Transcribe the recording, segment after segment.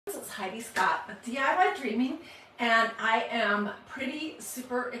It's Hiedi Scott with DIY and I am pretty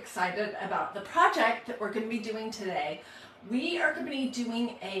super excited about the project that we're going to be doing today. We are going to be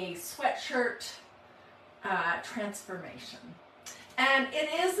doing a sweatshirt transformation, and it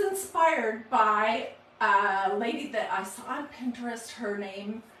is inspired by a lady that I saw on Pinterest. Her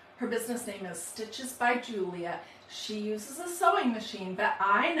business name is Stitches by Julia. She uses a sewing machine, but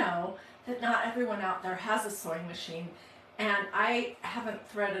I know that not everyone out there has a sewing machine. And I haven't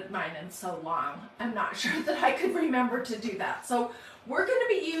threaded mine in so long, I'm not sure that I could remember to do that. So we're going to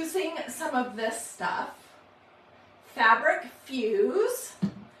be using some of this stuff. Fabric fuse.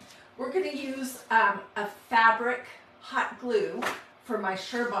 We're going to use a fabric hot glue for my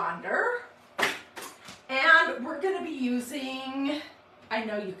Surebonder. And we're going to be using, I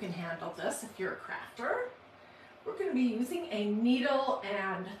know you can handle this if you're a crafter. We're going to be using a needle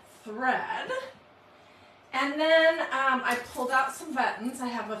and thread. And then I pulled out some buttons. I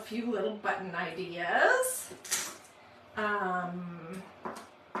have a few little button ideas.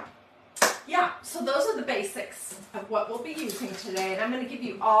 Yeah, so those are the basics of what we'll be using today. And I'm going to give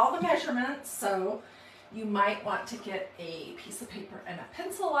you all the measurements, so you might want to get a piece of paper and a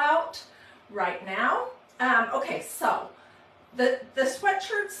pencil out right now. Okay, so the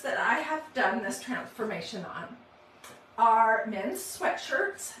sweatshirts that I have done this transformation on are men's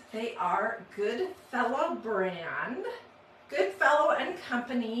sweatshirts. They are Goodfellow brand, Goodfellow and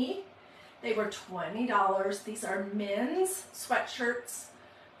Company. They were $20. These are men's sweatshirts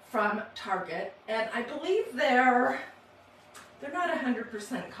from Target, and I believe they're not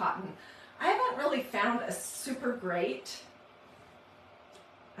 100% cotton. I haven't really found a super great.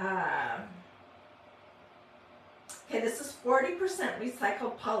 Okay, this is 40%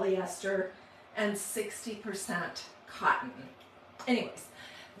 recycled polyester and 60% cotton. Anyways,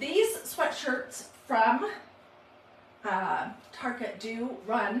 these sweatshirts from Target do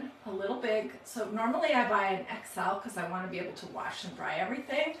run a little big. So normally I buy an XL because I want to be able to wash and dry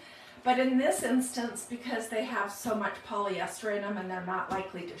everything. But in this instance, because they have so much polyester in them and they're not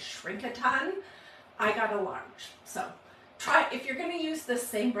likely to shrink a ton, I got a large. So try, if you're going to use this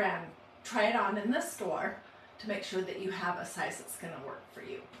same brand, try it on in the store to make sure that you have a size that's going to work for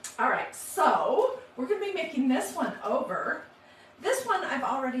you. All right, so we're going to be making this one over. This one I've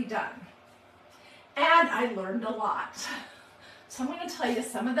already done, and I learned a lot. So I'm going to tell you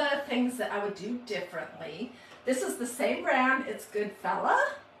some of the things that I would do differently. This is the same brand, it's Goodfellow.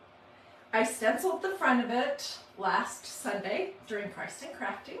 I stenciled the front of it last Sunday during Christ and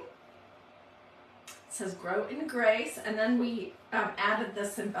Crafting. It says Grow in Grace, and then we added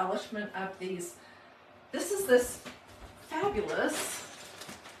this embellishment of these. This is this fabulous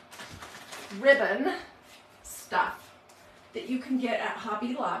ribbon stuff that you can get at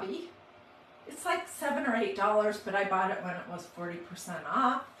Hobby Lobby. It's like $7 or $8, but I bought it when it was 40%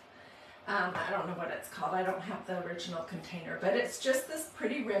 off. I don't know what it's called. I don't have the original container, but it's just this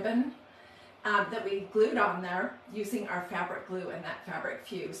pretty ribbon that we glued on there using our fabric glue and that fabric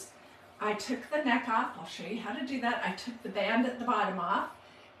fuse. I took the neck off. I'll show you how to do that. I took the band at the bottom off,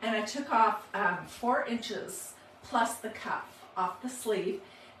 and I took off 4 inches plus the cuff off the sleeve,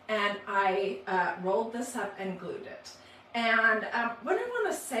 and I rolled this up and glued it. And what I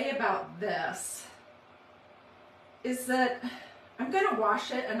want to say about this is that I'm going to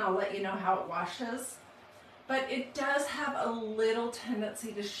wash it, and I'll let you know how it washes, but it does have a little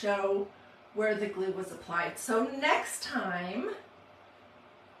tendency to show where the glue was applied. So next time,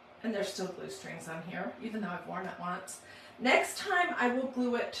 and there's still glue strings on here, even though I've worn it once, next time I will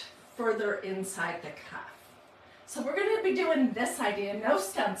glue it further inside the cuff. So we're going to be doing this idea, no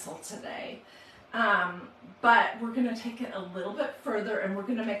stencil today, but we're going to take it a little bit further, and we're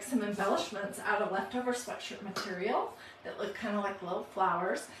going to make some embellishments out of leftover sweatshirt material that look kind of like little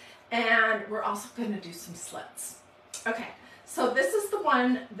flowers, and we're also going to do some slits. Okay, so this is the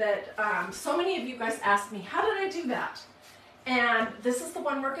one that so many of you guys asked me, how did I do that? And this is the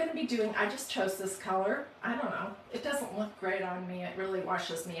one we're going to be doing. I just chose this color. I don't know. It doesn't look great on me. It really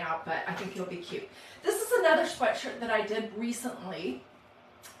washes me out, but I think it'll be cute. This is another sweatshirt that I did recently.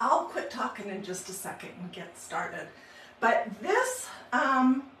 I'll quit talking in just a second and get started. But this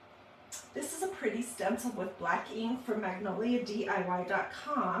is a pretty stencil with black ink from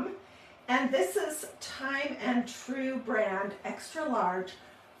MagnoliaDIY.com. And this is Time and True brand extra large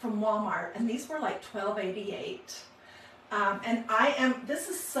from Walmart. And these were like $12.88. And this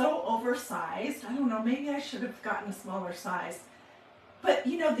is so oversized. I don't know, maybe I should have gotten a smaller size. But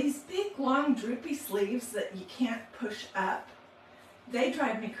you know, these big, long, droopy sleeves that you can't push up, they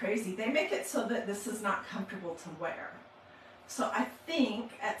drive me crazy. They make it so that this is not comfortable to wear. So I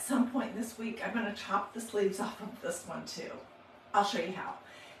think at some point this week, I'm going to chop the sleeves off of this one too. I'll show you how.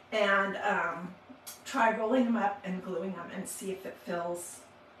 and try rolling them up and gluing them and see if it feels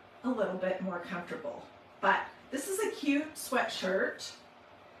a little bit more comfortable. But this is a cute sweatshirt,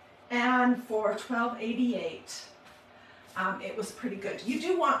 and for $12.88, it was pretty good. You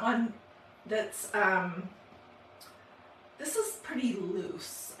do want one that's, this is pretty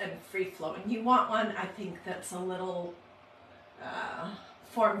loose and free-flowing. You want one, I think, that's a little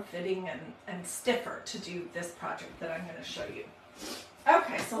form-fitting and stiffer to do this project that I'm going to show you.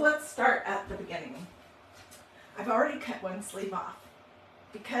 Okay, so let's start at the beginning. I've already cut one sleeve off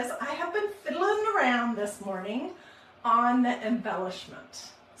because I have been fiddling around this morning on the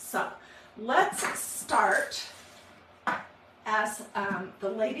embellishment. So let's start, as the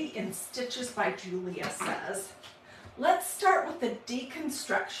lady in Stitches by Julia says, let's start with the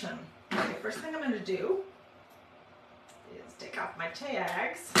deconstruction. Okay, first thing I'm going to do is take off my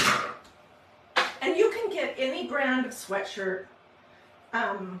tags. And you can get any brand of sweatshirt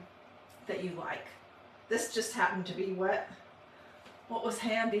that you like. This just happened to be what was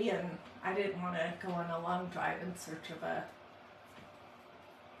handy, and I didn't want to go on a long drive in search of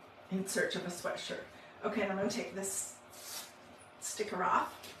a sweatshirt. Okay, and I'm going to take this sticker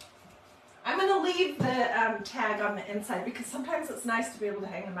off. I'm going to leave the tag on the inside because sometimes it's nice to be able to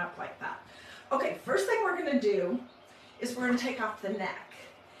hang them up like that. Okay, first thing we're going to do is we're going to take off the neck.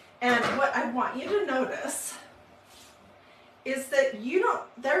 And what I want you to notice is that you don't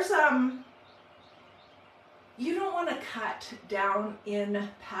want to cut down in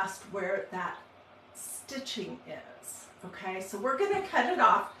past where that stitching is. Okay, so we're going to cut it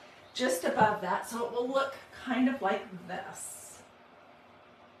off just above that so it will look kind of like this.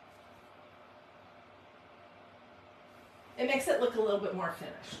 It makes it look a little bit more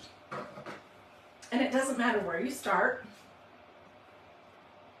finished. And it doesn't matter where you start.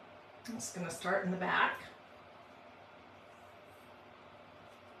 I'm just going to start in the back.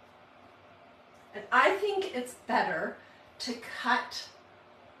 And I think it's better to cut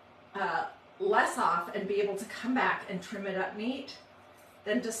less off and be able to come back and trim it up neat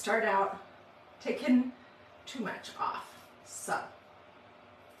than to start out taking too much off. So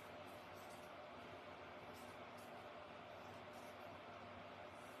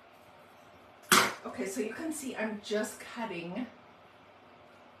okay, so you can see I'm just cutting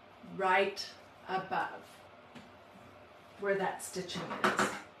right above where that stitching is.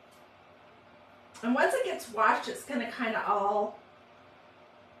 And once it gets washed, it's going to kind of all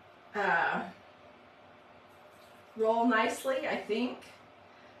roll nicely, I think.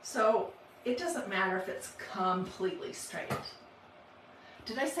 So it doesn't matter if it's completely straight.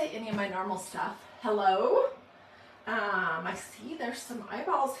 Did I say any of my normal stuff? Hello? I see there's some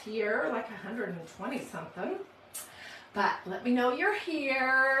eyeballs here, like 120 something. But let me know you're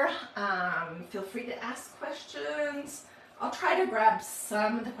here. Feel free to ask questions. I'll try to grab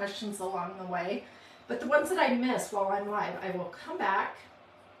some of the questions along the way, but the ones that I miss while I'm live, I will come back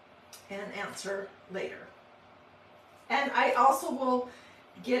and answer later. And I also will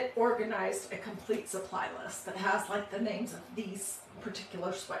get organized a complete supply list that has like the names of these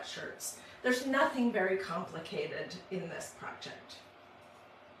particular sweatshirts. There's nothing very complicated in this project.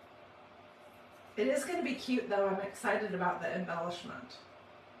 It is going to be cute though. I'm excited about the embellishment.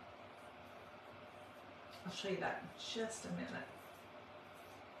 I'll show you that in just a minute.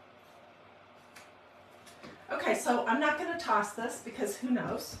 Okay, so I'm not going to toss this because who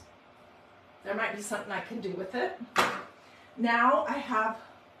knows? There might be something I can do with it. Now I have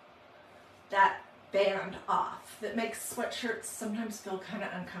that band off that makes sweatshirts sometimes feel kind of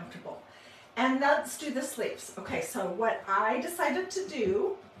uncomfortable. And let's do the sleeves. Okay, so what I decided to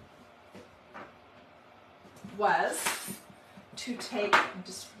do was to take,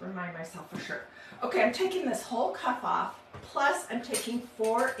 just remind myself for sure. Okay, I'm taking this whole cuff off, plus I'm taking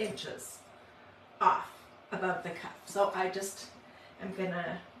 4 inches off above the cuff. So I just am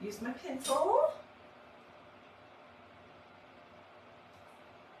gonna use my pencil.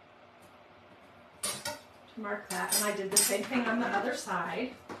 To mark that, and I did the same thing on the other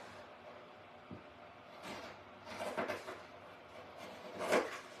side.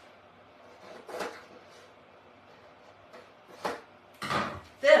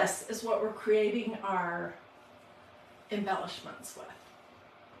 This is what we're creating our embellishments with.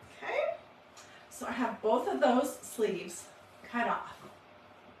 Okay, so I have both of those sleeves cut off.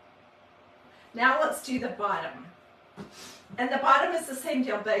 Now let's do the bottom. And the bottom is the same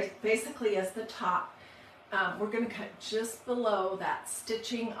deal basically as the top. We're going to cut just below that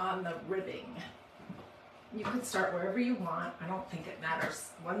stitching on the ribbing. You can start wherever you want. I don't think it matters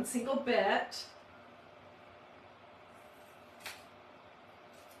one single bit.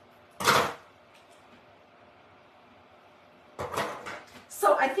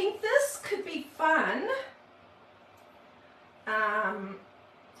 So I think this could be fun.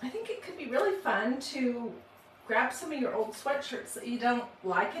 I think it could be really fun to grab some of your old sweatshirts that you don't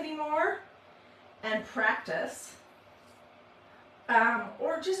like anymore and practice.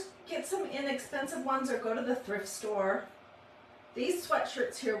 Or just get some inexpensive ones or go to the thrift store. These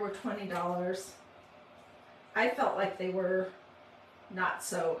sweatshirts here were $20. I felt like they were not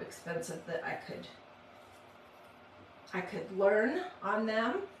so expensive that I could learn on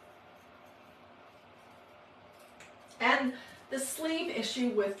them. And the sleeve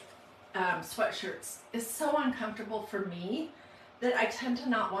issue with sweatshirts is so uncomfortable for me that I tend to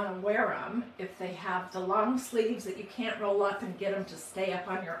not want to wear them if they have the long sleeves that you can't roll up and get them to stay up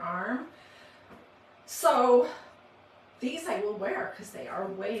on your arm. So these I will wear because they are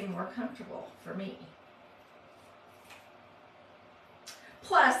way more comfortable for me.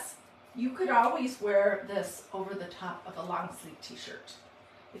 Plus, you could always wear this over the top of a long sleeve t-shirt.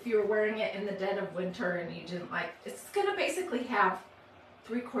 If you were wearing it in the dead of winter and you didn't like, it's gonna basically have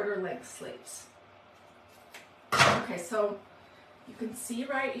 3/4 length sleeves. Okay, so you can see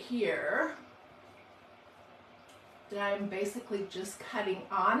right here that I'm basically just cutting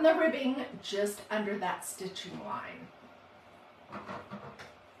on the ribbing just under that stitching line.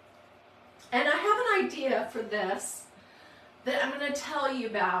 And I have an idea for this that I'm going to tell you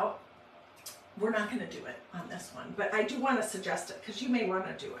about. We're not going to do it on this one, but I do want to suggest it because you may want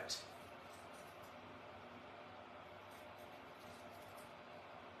to do it.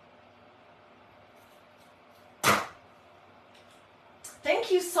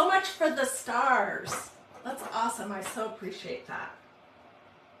 Thank you so much for the stars. That's awesome. I so appreciate that.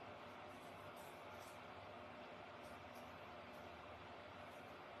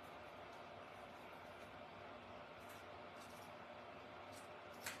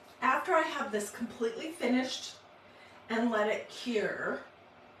 After I have this completely finished and let it cure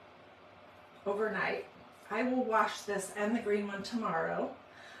overnight, I will wash this and the green one tomorrow.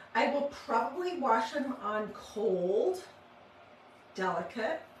 I will probably wash them on cold,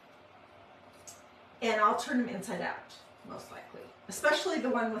 delicate, and I'll turn them inside out, most likely. Especially the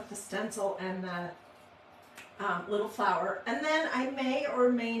one with the stencil and the little flower. And then I may or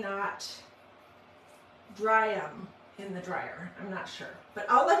may not dry them in the dryer. I'm not sure. But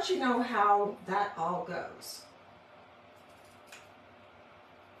I'll let you know how that all goes.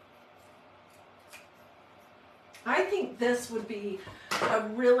 I think this would be a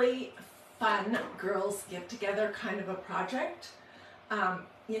really fun girls get together kind of a project.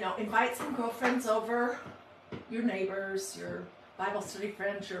 You know, invite some girlfriends over, your neighbors, your Bible study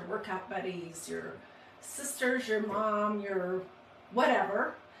friends, your workout buddies, your sisters, your mom, your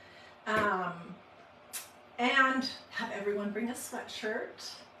whatever. And have everyone bring a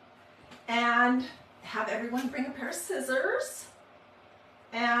sweatshirt and have everyone bring a pair of scissors.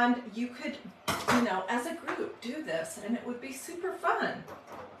 And you could, you know, as a group do this and it would be super fun.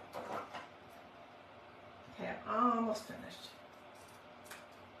 Okay, I'm almost finished.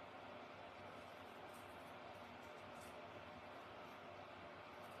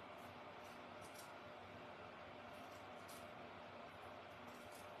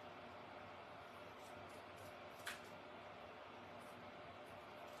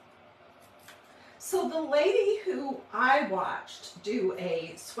 So the lady who I watched do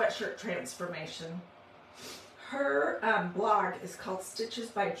a sweatshirt transformation, her blog is called Stitches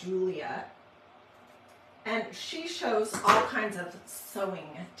by Julia, and she shows all kinds of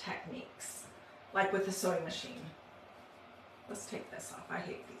sewing techniques, like with the sewing machine. Let's take this off. I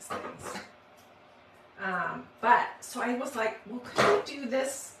hate these things. But so I was like, well, could we do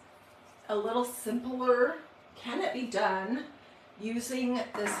this a little simpler? Can it be done using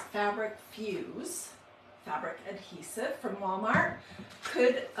this fabric fuse, fabric adhesive from Walmart?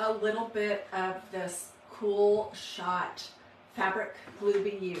 Could a little bit of this cool shot fabric glue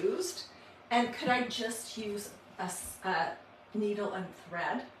be used? And could I just use a needle and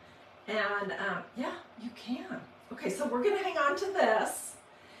thread? And yeah, you can. Okay, so we're gonna hang on to this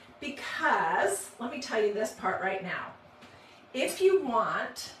because, let me tell you this part right now. If you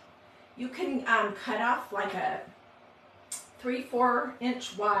want, you can cut off like a 3-4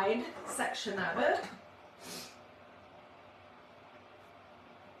 inch wide section of it.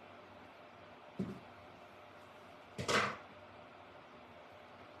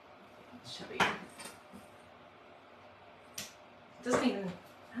 Show you. Doesn't even,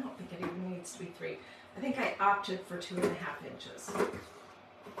 I don't think it even needs to be 3. I think I opted for 2.5 inches.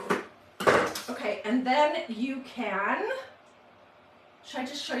 Okay, and then you can, should I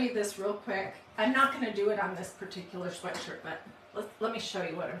just show you this real quick? I'm not going to do it on this particular sweatshirt, but let me show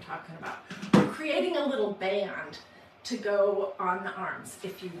you what I'm talking about. I'm creating a little band to go on the arms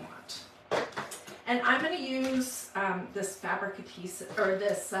if you want. And I'm going to use this fabric adhesive, or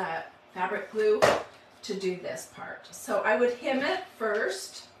this fabric glue to do this part. So I would hem it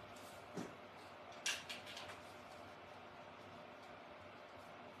first.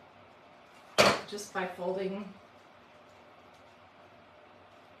 Just by folding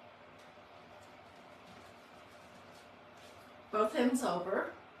both ends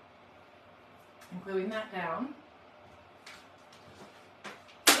over and gluing that down.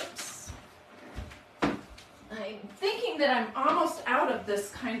 Oops. I'm thinking that I'm almost out of this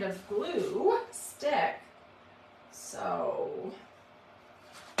kind of glue stick, so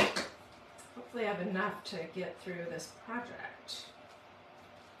hopefully I have enough to get through this project.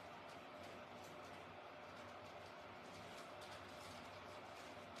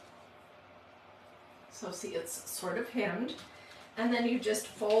 So see, it's sort of hemmed, and then you just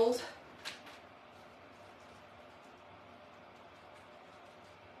fold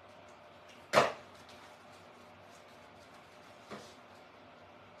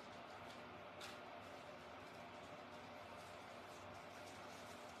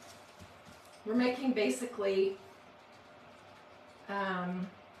we're making basically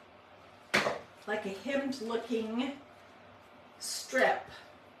like a hemmed looking strip.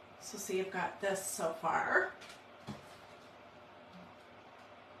 So see, I've got this so far.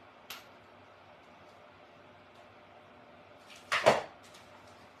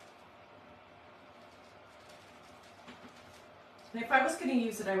 And if I was going to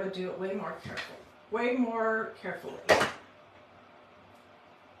use it, I would do it way more carefully.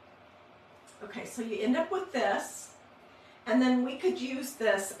 Okay, so you end up with this, and then we could use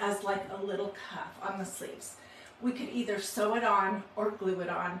this as like a little cuff on the sleeves. We could either sew it on or glue it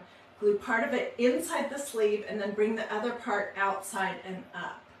on. Glue part of it inside the sleeve and then bring the other part outside and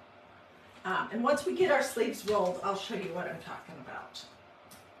up. And once we get our sleeves rolled, I'll show you what I'm talking about.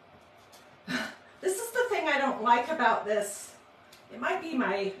 This is the thing I don't like about this. It might be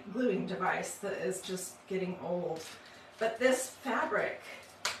my gluing device that is just getting old, but this fabric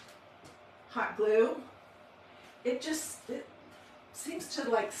hot glue, it seems to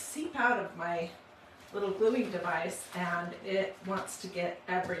like seep out of my little gluing device, and it wants to get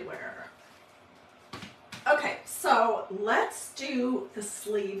everywhere. Okay, so let's do the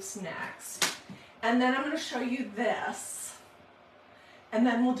sleeves next, and then I'm going to show you this, and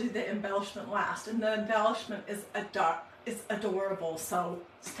then we'll do the embellishment last. And the embellishment is adorable, so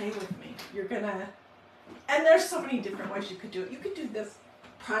stay with me. You're gonna, and there's so many different ways you could do it. You could do this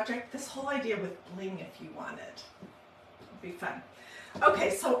project, this whole idea with bling if you wanted. It'd be fun. Okay,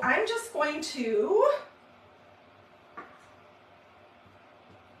 so I'm just going to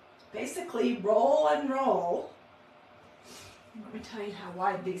basically roll and roll. Let me tell you how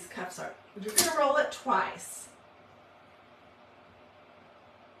wide these cuffs are. You're going to roll it twice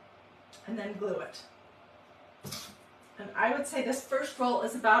and then glue it. And I would say this first roll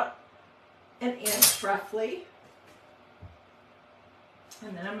is about an inch roughly.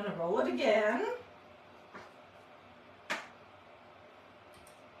 And then I'm going to roll it again.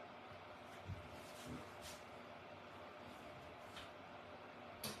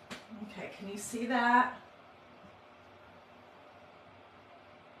 Okay, can you see that?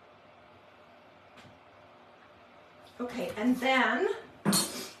 Okay, and then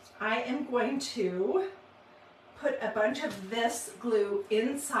I am going to put a bunch of this glue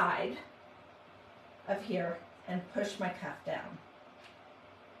inside of here and push my cuff down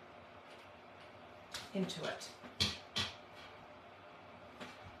into it.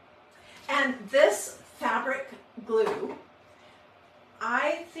 And this fabric glue,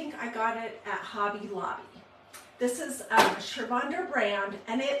 I think I got it at Hobby Lobby. This is a Shervander brand,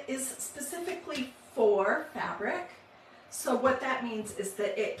 and it is specifically for fabric. So what that means is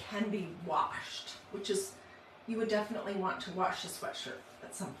that it can be washed, which is, you would definitely want to wash a sweatshirt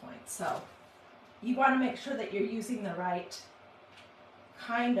at some point. So you want to make sure that you're using the right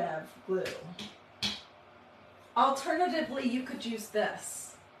kind of glue. Alternatively, you could use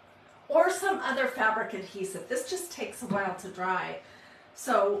this or some other fabric adhesive. This just takes a while to dry.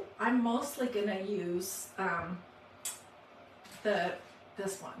 So I'm mostly going to use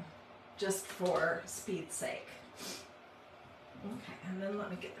this one just for speed's sake. Okay, and then let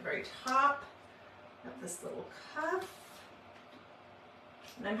me get the very top of this little cuff.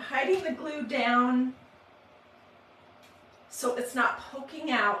 And I'm hiding the glue down so it's not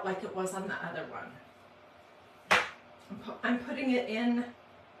poking out like it was on the other one. I'm putting it in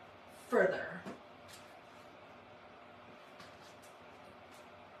further.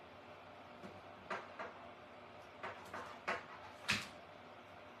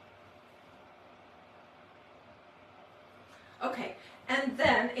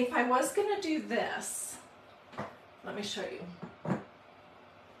 if I was going to do this, let me show you.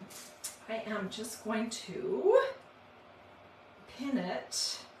 I am just going to pin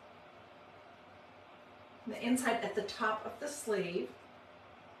it on the inside at the top of the sleeve.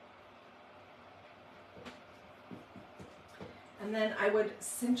 And then I would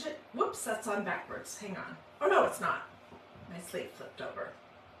cinch it. Whoops, that's on backwards. Hang on. Oh no, it's not. My sleeve flipped over.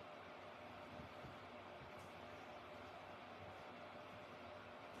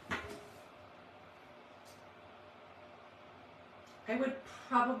 I would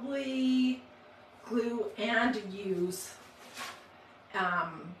probably glue and use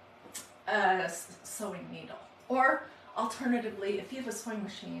a sewing needle. Or alternatively, if you have a sewing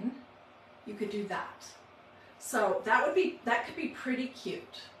machine, you could do that. So that could be pretty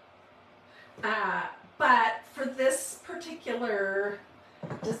cute. But for this particular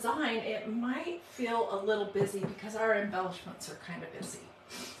design, it might feel a little busy because our embellishments are kind of busy.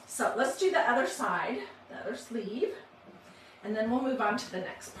 So let's do the other side, the other sleeve, and then we'll move on to the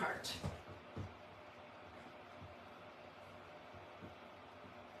next part.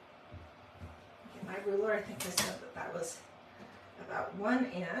 Okay, my ruler, I think I said that was about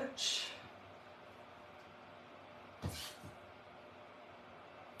 1 inch.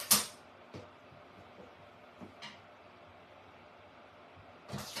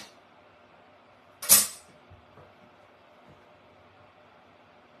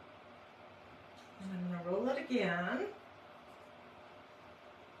 Again.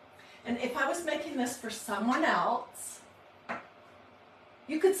 And if I was making this for someone else,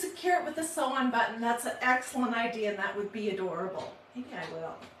 you could secure it with a sew-on button. That's an excellent idea, and that would be adorable. Maybe I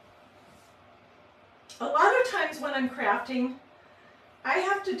will. A lot of times when I'm crafting, I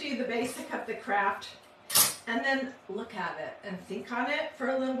have to do the basic of the craft and then look at it and think on it for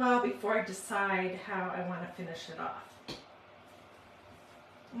a little while before I decide how I want to finish it off.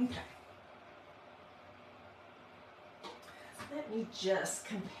 Okay. Let me just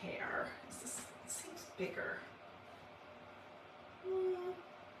compare. This seems bigger.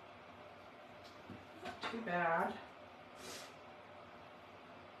 Not too bad.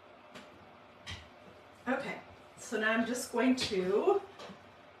 Okay, so now I'm just going to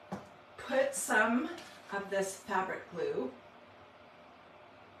put some of this fabric glue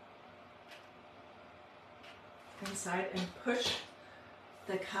inside and push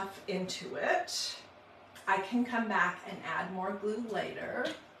the cuff into it. I can come back and add more glue later.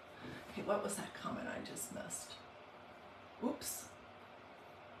 Okay, what was that comment I just missed? Oops.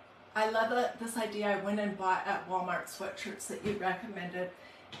 I love this idea. I went and bought at Walmart sweatshirts that you recommended,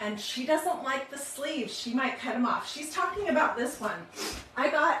 and she doesn't like the sleeves. She might cut them off. She's talking about this one. I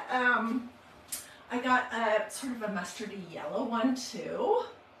got a sort of a mustardy yellow one too,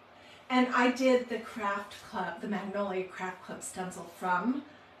 and I did the Craft Club, the Magnolia Craft Club stencil from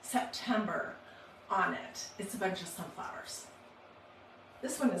September on it. It's a bunch of sunflowers.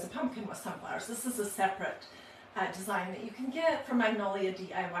 This one is a pumpkin with sunflowers. This is a separate design that you can get from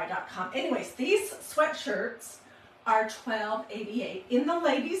magnoliadiy.com. Anyways, these sweatshirts are $12.88 in the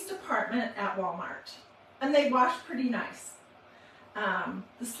ladies department at Walmart, and they wash pretty nice.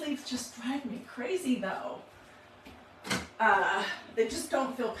 The sleeves just drive me crazy though. They just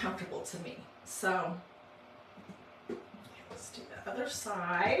don't feel comfortable to me. So let's do the other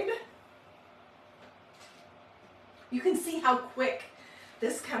side. You can see how quick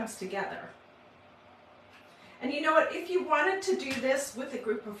this comes together. And you know what, if you wanted to do this with a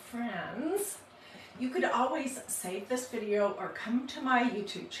group of friends, you could always save this video or come to my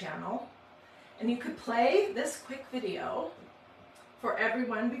YouTube channel, and you could play this quick video for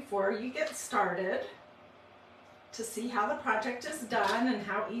everyone before you get started to see how the project is done and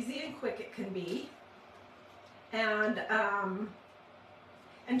how easy and quick it can be. And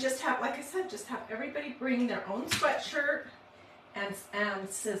just have, like I said, just have everybody bring their own sweatshirt and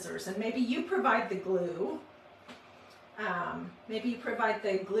scissors. And maybe you provide the glue. Maybe you provide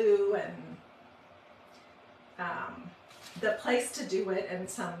the glue and the place to do it, and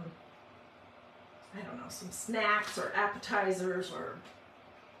some, I don't know, some snacks or appetizers or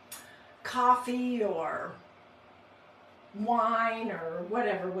coffee or wine or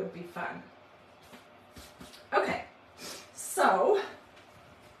whatever would be fun. Okay, so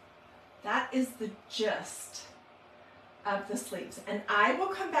that is the gist of the sleeves, and I will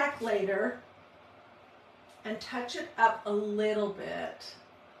come back later and touch it up a little bit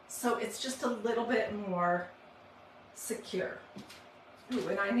so it's just a little bit more secure. Ooh,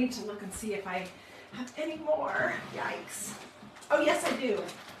 and I need to look and see if I have any more. Yikes. Oh yes, I do.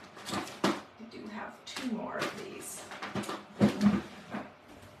 I do have 2 more of these.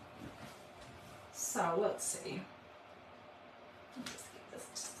 So let's see. Let's just give this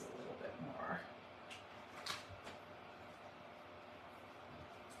just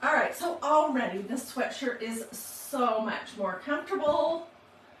right, so already this sweatshirt is so much more comfortable,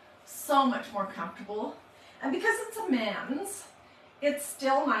 so much more comfortable. And because it's a men's, it's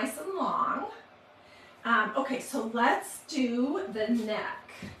still nice and long. Okay, so let's do the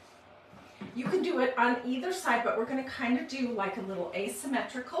neck. You can do it on either side, but we're going to kind of do like a little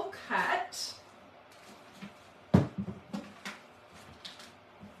asymmetrical cut. All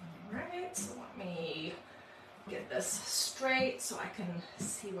right, so let me get this straight so I can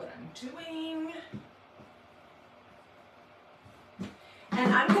see what I'm doing.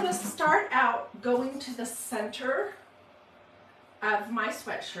 And I'm going to start out going to the center of my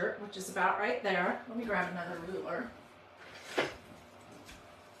sweatshirt, which is about right there. Let me grab another ruler.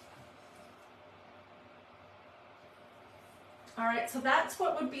 All right, so that's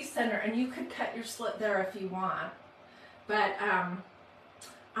what would be center, and you could cut your slit there if you want, but I'm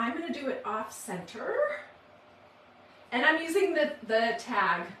going to do it off center, and I'm using the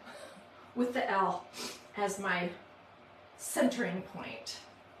tag with the L as my centering point.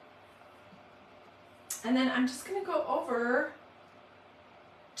 And then I'm just going to go over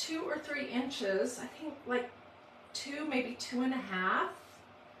 2 or 3 inches, I think like 2, maybe 2.5.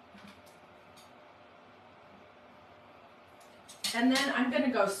 And then I'm going to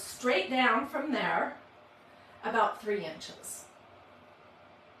go straight down from there about 3 inches.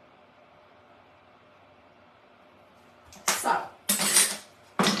 So,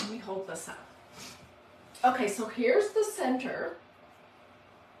 let me hold this up. Okay, so here's the center,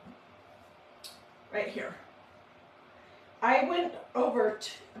 right here. I went over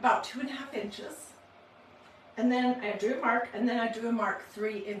about 2.5 inches, and then I drew a mark, and then I drew a mark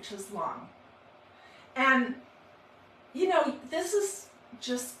 3 inches long. And you know, this is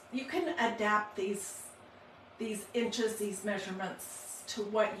just, you can adapt these inches, these measurements to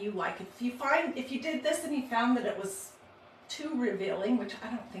what you like. If you did this and you found that it was too revealing, which I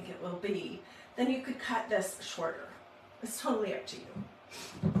don't think it will be, then you could cut this shorter. It's totally up to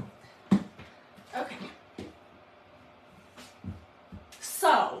you. Okay.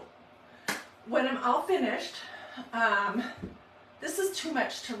 So, when I'm all finished, this is too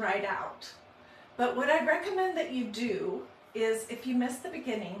much to write out. But what I recommend that you do is, if you missed the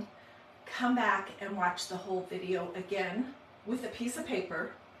beginning, come back and watch the whole video again with a piece of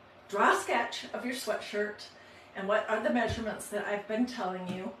paper. Draw a sketch of your sweatshirt and what are the measurements that I've been telling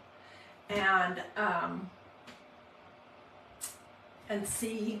you, and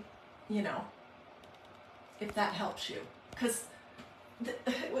see, you know, if that helps you. Because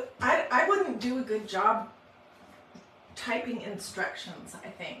I wouldn't do a good job typing instructions, I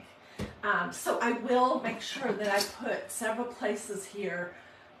think. So I will make sure that I put several places here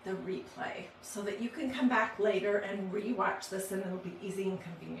the replay so that you can come back later and re-watch this, and it'll be easy and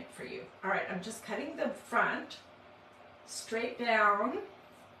convenient for you. All right, I'm just cutting the front straight down.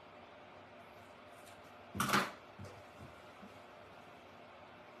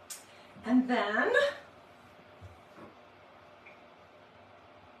 And then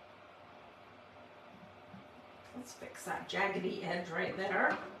let's fix that jaggedy edge right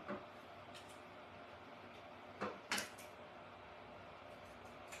there.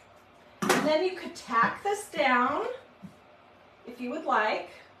 And then you could tack this down if you would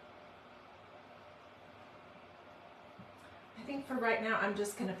like. I think for right now I'm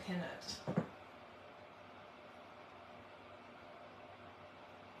just going to pin it.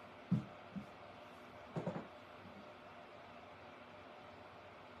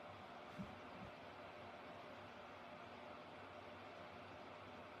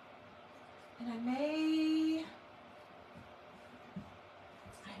 And I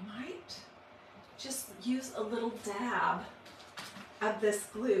might just use a little dab of this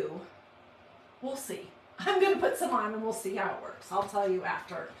glue. We'll see. I'm going to put some on and we'll see how it works. I'll tell you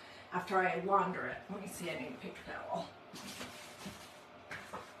after I launder it. Let me see, I need a paper towel.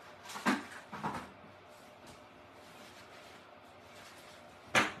 I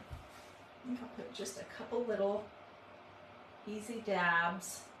think I'll put just a couple little easy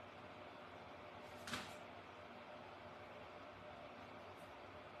dabs.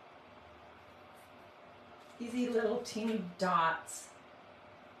 Easy little teeny dots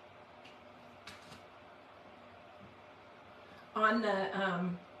on the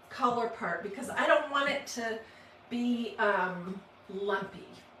collar part, because I don't want it to be lumpy.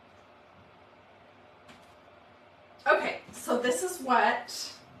 Okay, so this is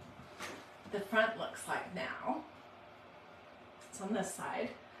what the front looks like now. It's on this side.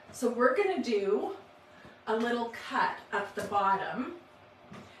 So we're going to do a little cut up the bottom,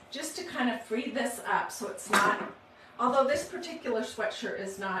 just to kind of free this up so it's not, although this particular sweatshirt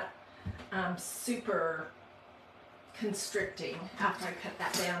is not super constricting after I cut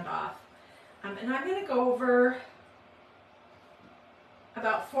that band off. And I'm going to go over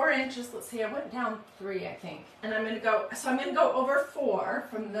about 4 inches. Let's see, I went down 3, I think. And I'm going to go over 4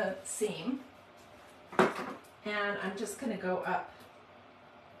 from the seam. And I'm just going to go up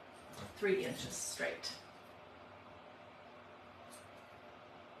 3 inches straight.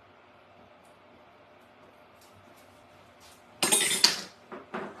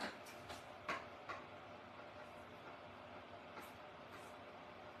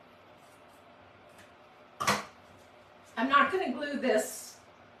 I'm not going to glue this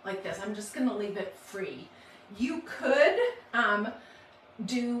like this. I'm just going to leave it free. You could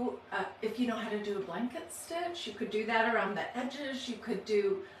do, if you know how to do a blanket stitch, you could do that around the edges. You could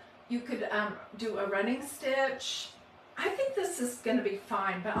do a running stitch. I think this is going to be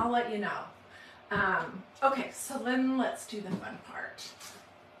fine, but I'll let you know. Okay, so then let's do the fun part.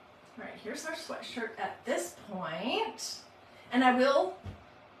 All right, here's our sweatshirt at this point, and I will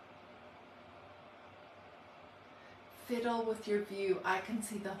fiddle with your view. I can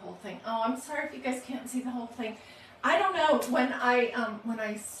see the whole thing. Oh, I'm sorry if you guys can't see the whole thing. I don't know, when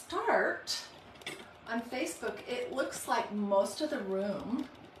I start on Facebook, it looks like most of the room,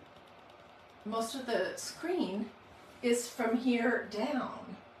 most of the screen is from here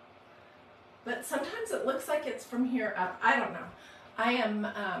down. But sometimes it looks like it's from here up. I don't know. I'm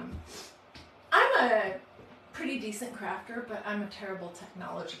a pretty decent crafter, but I'm a terrible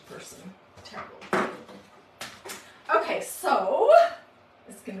technology person. Terrible. Okay, so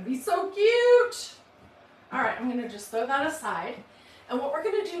it's gonna be so cute. All right, I'm gonna just throw that aside. And what we're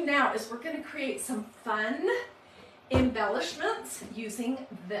gonna do now is we're gonna create some fun embellishments using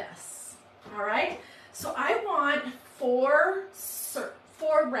this. All right, so I want four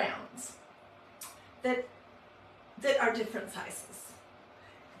rounds that are different sizes.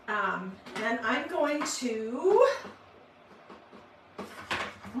 And I'm going to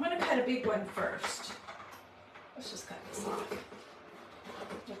cut a big one first. Let's just cut this off.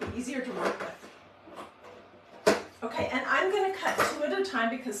 It'll be easier to work with. Okay, and I'm going to cut 2 at a time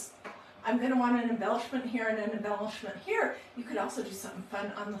because I'm going to want an embellishment here and an embellishment here. You could also do something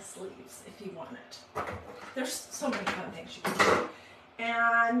fun on the sleeves if you want it. There's so many fun things you can do.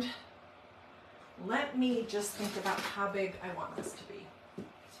 And let me just think about how big I want this to be.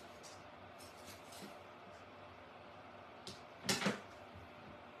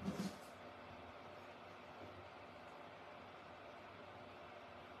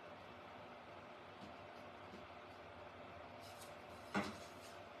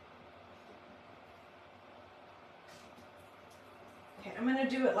 Okay, I'm going to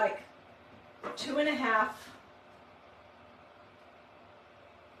do it like 2.5.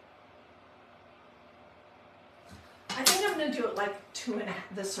 I think I'm going to do it like 2.5,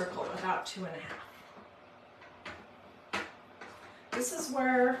 the circle about 2.5. This is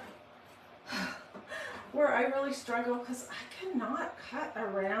where I really struggle because I cannot cut a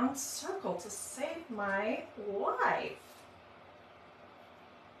round circle to save my life.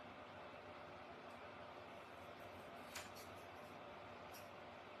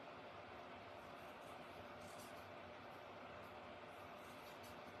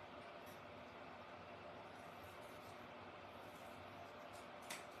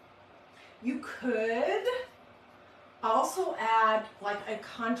 You could also add like a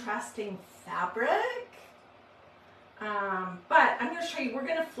contrasting fabric, but I'm going to show you, we're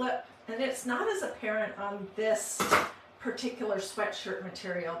going to flip, and it's not as apparent on this particular sweatshirt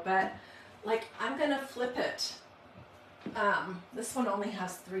material, but like I'm going to flip it. This one only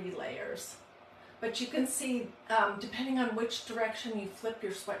has 3 layers, but you can see depending on which direction you flip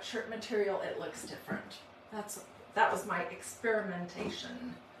your sweatshirt material, it looks different. That was my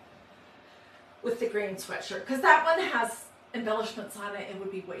experimentation with the green sweatshirt, because that one has embellishments on it. It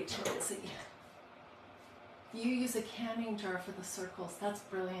would be way too busy. You use a canning jar for the circles. That's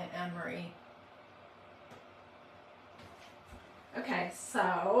brilliant, Anne-Marie. Okay,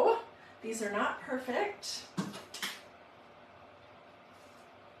 so these are not perfect.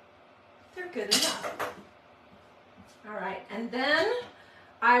 They're good enough. All right, and then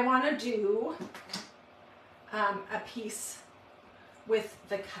I want to do a piece with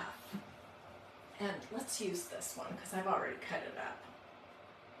the cuff. And let's use this one because I've already cut it up.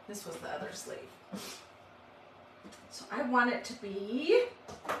 This was the other sleeve. So I want it to be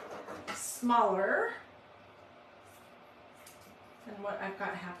smaller than what I've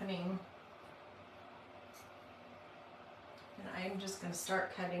got happening. And I'm just going to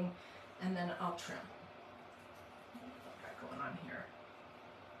start cutting and then I'll trim. What I've got going on here?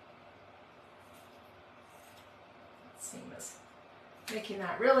 That seam is making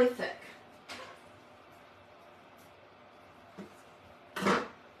that really thick.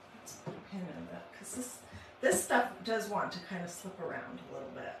 This stuff does want to kind of slip around a little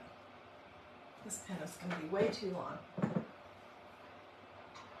bit. This pin is going to be way too long.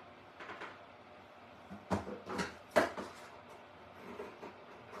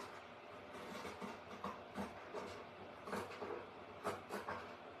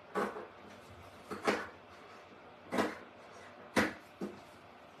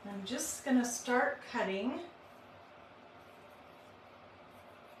 I'm just going to start cutting.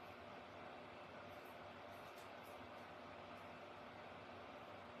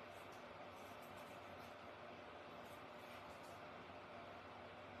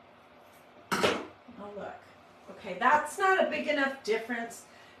 Oh, look. Okay, that's not a big enough difference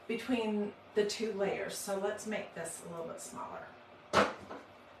between the two layers, so let's make this a little bit smaller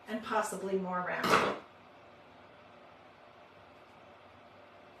and possibly more round.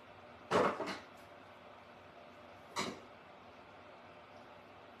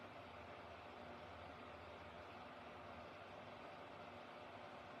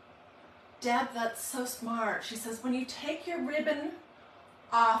 Deb, that's so smart. She says, when you take your ribbon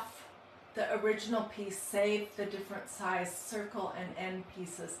off the original piece, save the different size circle and end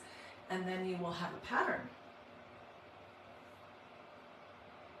pieces, and then you will have a pattern.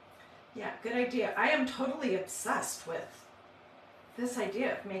 Yeah, good idea. I am totally obsessed with this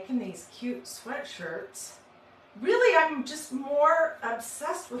idea of making these cute sweatshirts. Really, I'm just more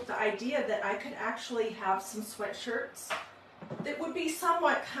obsessed with the idea that I could actually have some sweatshirts that would be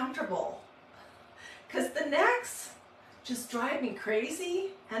somewhat comfortable. Because the necks just drive me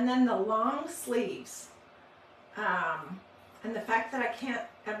crazy, and then the long sleeves. And the fact that I can't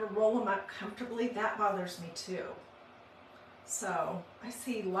ever roll them up comfortably, that bothers me too. So I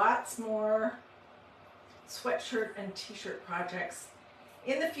see lots more sweatshirt and t-shirt projects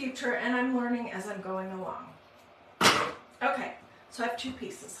in the future, and I'm learning as I'm going along. Okay, so I have two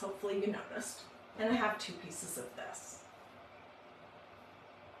pieces, hopefully you noticed, and I have two pieces of this.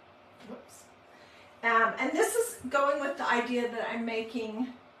 Whoops. And this is going with the idea that I'm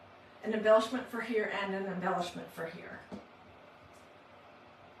making an embellishment for here and an embellishment for here.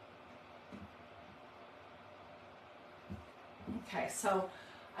 Okay, so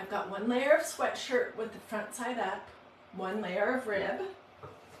I've got one layer of sweatshirt with the front side up, one layer of rib,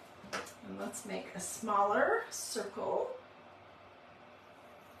 and let's make a smaller circle.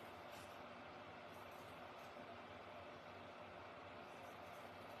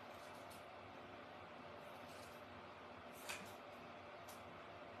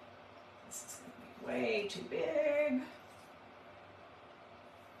 This is going to be way too big.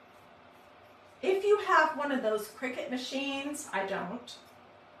 If you have one of those Cricut machines, I don't.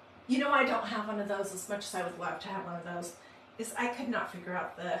 You know, I don't have one of those as much as I would love to have one of those, is I could not figure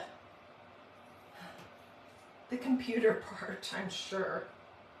out the computer part, I'm sure.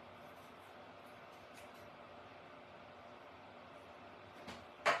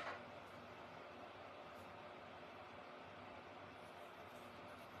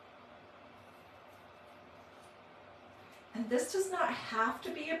 And this does not have to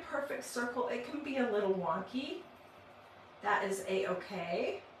be a perfect circle. It can be a little wonky. That is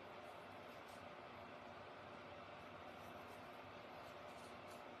a-okay.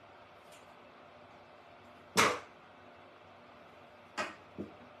 I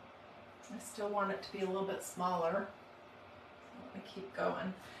still want it to be a little bit smaller. Let me keep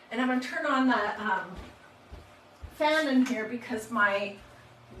going. And I'm going to turn on the fan in here because my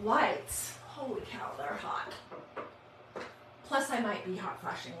lights, holy cow, they're hot. Plus, I might be hot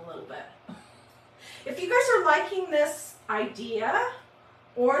flashing a little bit. If you guys are liking this idea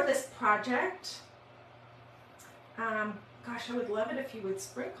or this project, gosh, I would love it if you would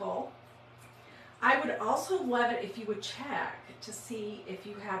sprinkle. I would also love it if you would check to see if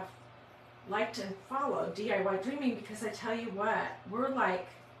you have liked and followed DIY Dreaming, because I tell you what, we're like,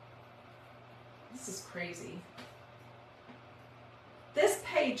 this is crazy. This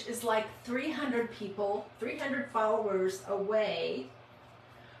page is like 300 people, 300 followers away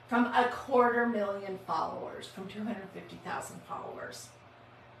from 250,000 followers, from 250,000 followers.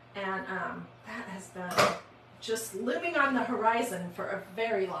 And that has been just looming on the horizon for a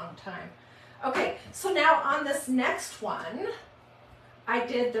very long time. Okay, so now on this next one, I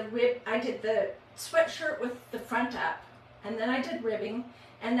did the sweatshirt with the front up, and then I did ribbing,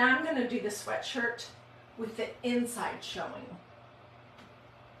 and now I'm going to do the sweatshirt with the inside showing.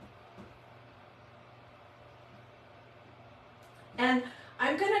 And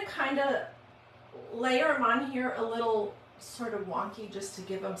I'm going to kind of layer them on here a little sort of wonky just to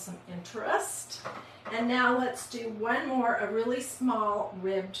give them some interest. And now let's do one more, a really small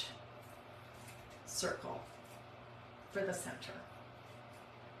ribbed circle for the center.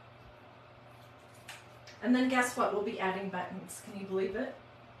 And then guess what? We'll be adding buttons. Can you believe it?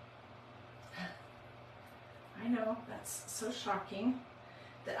 I know, that's so shocking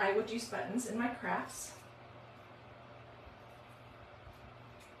that I would use buttons in my crafts.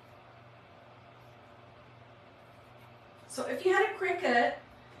 So if you had a Cricut,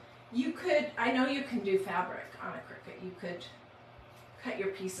 you could, I know you can do fabric on a Cricut. You could cut your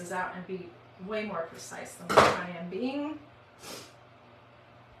pieces out and be way more precise than what I am being.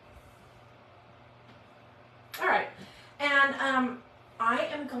 All right, and I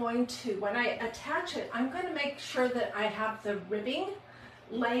am going to, when I attach it, I'm going to make sure that I have the ribbing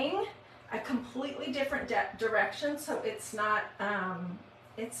laying a completely different direction, so it's not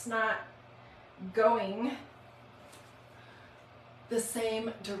going the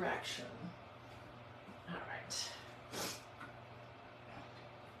same direction. All right.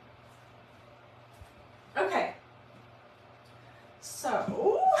 Okay.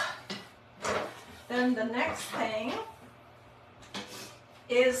 So then the next thing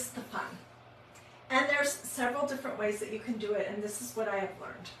is the fun. And there's several different ways that you can do it, and this is what I have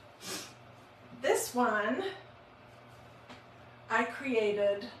learned. This one I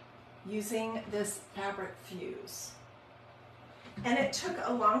created using this fabric fuse. And it took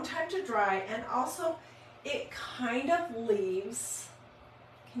a long time to dry, and also it kind of leaves,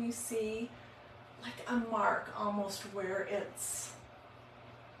 can you see, like a mark almost where it's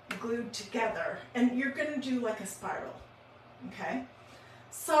glued together. And you're going to do like a spiral, okay?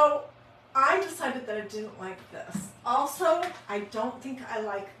 So I decided that I didn't like this. Also, I don't think I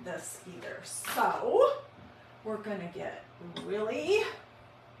like this either. So we're going to get really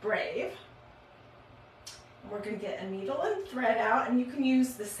brave. We're going to get a needle and thread out, and you can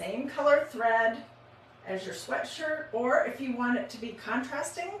use the same color thread as your sweatshirt, or if you want it to be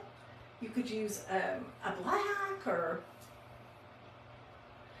contrasting, you could use a black, or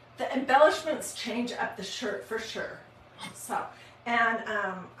the embellishments change up the shirt for sure. So, and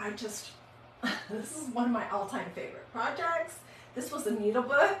I just, this is one of my all-time favorite projects. This was a needle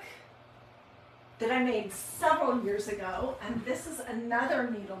book that I made several years ago, and this is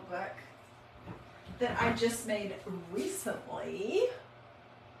another needle book that I just made recently.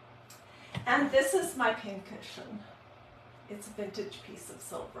 And this is my pincushion. It's a vintage piece of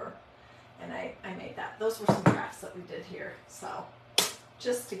silver. And I made that. Those were some crafts that we did here. So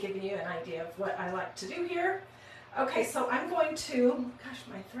just to give you an idea of what I like to do here. Okay, so I'm going to, gosh,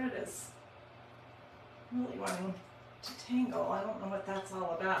 my thread is really wanting to tangle. I don't know what that's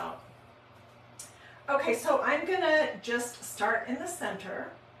all about. Okay, so I'm gonna just start in the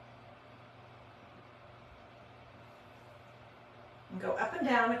center. And go up and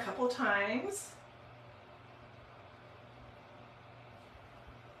down a couple times.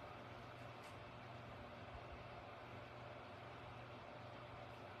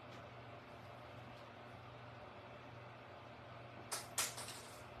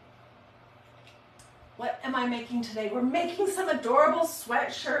 What am I making today? We're making some adorable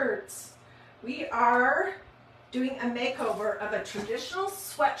sweatshirts. We are doing a makeover of a traditional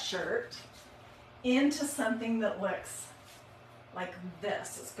sweatshirt into something that looks like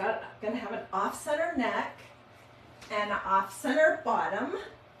this. It's gonna have an off-center neck and an off-center bottom,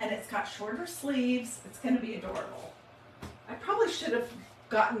 and it's got shorter sleeves. It's gonna be adorable. I probably should have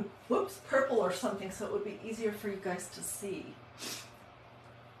gotten, whoops, purple or something so it would be easier for you guys to see.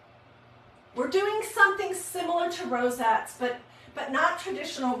 We're doing something similar to rosettes, but not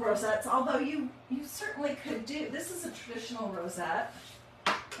traditional rosettes, although you certainly could do, this is a traditional rosette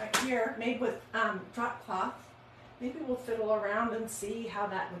right here, made with drop cloth. Maybe we'll fiddle around and see how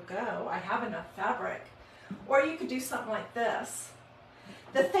that would go. I have enough fabric. Or you could do something like this.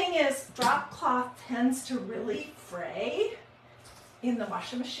 The thing is, drop cloth tends to really fray in the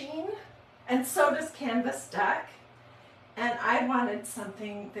washing machine, and so does canvas duck. And I wanted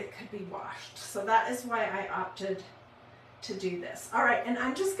something that could be washed. So that is why I opted to do this. All right, and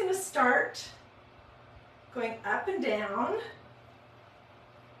I'm just gonna start going up and down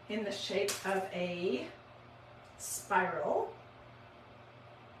in the shape of a spiral.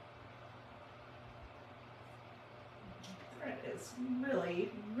 The thread is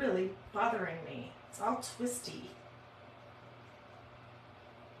really, really bothering me. It's all twisty.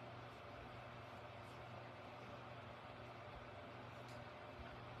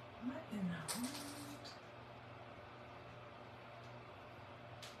 What in the world?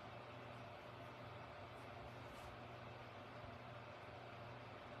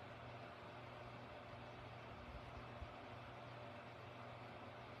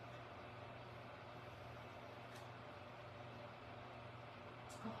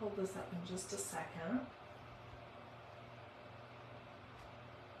 I'll hold this up in just a second.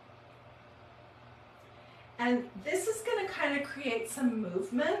 And this is going to kind of create some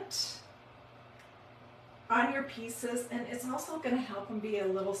movement on your pieces, and it's also going to help them be a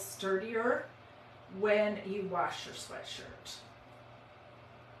little sturdier when you wash your sweatshirt.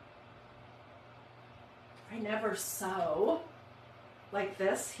 I never sew like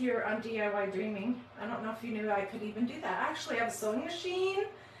this here on DiyDreaming. I don't know if you knew I could even do that. I actually have a sewing machine.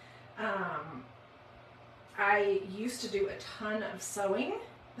 I used to do a ton of sewing,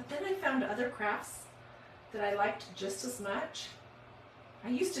 but then I found other crafts that I liked just as much. I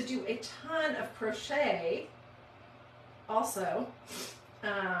used to do a ton of crochet also.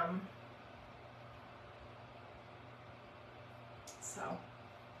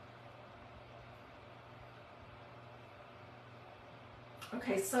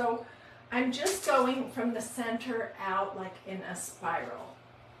 Okay, so I'm just going from the center out like in a spiral.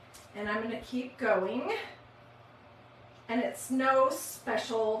 And I'm going to keep going. And it's no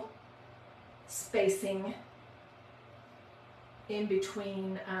special spacing in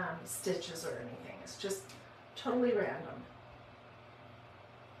between stitches or anything. It's just totally random.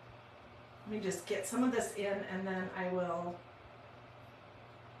 Let me just get some of this in, and then I will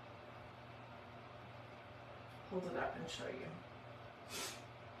hold it up and show you.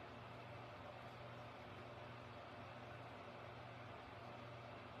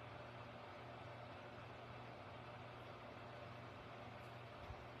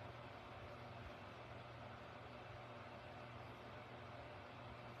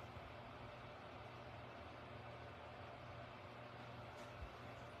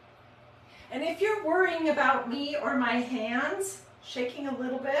 And if you're worrying about me or my hands shaking a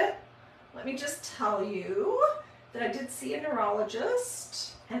little bit, let me just tell you that I did see a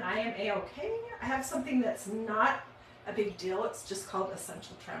neurologist and I am A-okay. I have something that's not a big deal. It's just called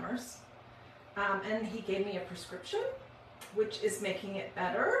essential tremors. And he gave me a prescription, which is making it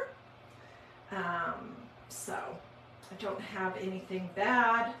better. So I don't have anything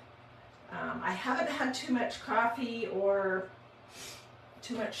bad. I haven't had too much coffee or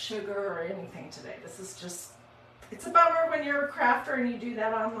too much sugar or anything today. This is just, it's a bummer when you're a crafter and you do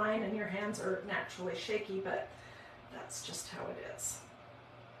that online and your hands are naturally shaky, but that's just how it is.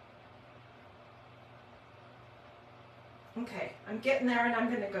 Okay, I'm getting there, and I'm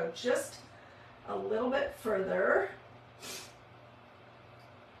going to go just a little bit further.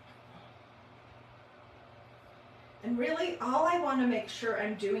 And really all I want to make sure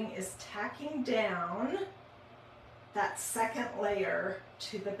I'm doing is tacking down that second layer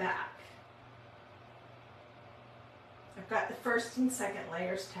to the back. I've got the first and second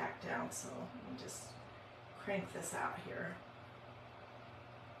layers tacked down, so let me just crank this out here.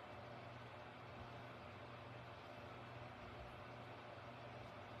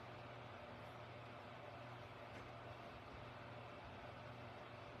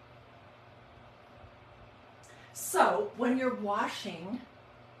 So when you're washing,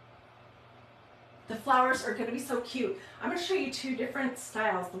 the flowers are going to be so cute. I'm going to show you two different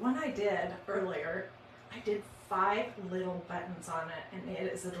styles. The one I did earlier, I did 5 little buttons on it, and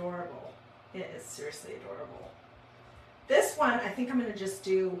it is adorable. It is seriously adorable. This one, I think I'm going to just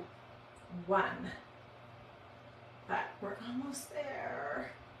do 1, but we're almost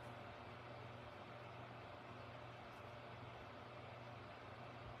there.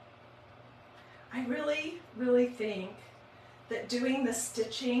 I really, really think that doing the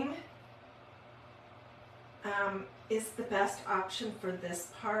stitching is the best option for this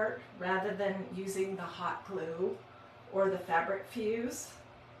part, rather than using the hot glue or the fabric fuse.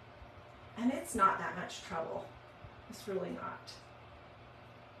 And it's not that much trouble. It's really not.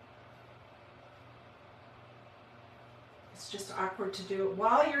 It's just awkward to do it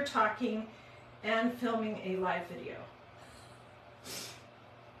while you're talking and filming a live video.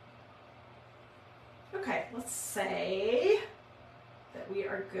 Okay, let's say that we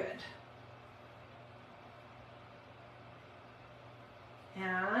are good.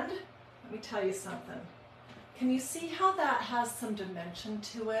 And let me tell you something. Can you see how that has some dimension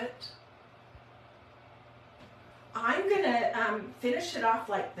to it? I'm gonna finish it off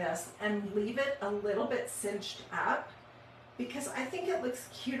like this and leave it a little bit cinched up, because I think it looks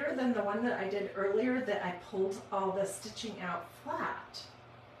cuter than the one that I did earlier that I pulled all the stitching out flat.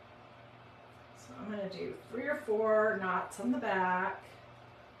 So I'm gonna do 3 or 4 knots on the back.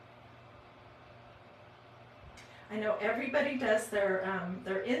 I know everybody does their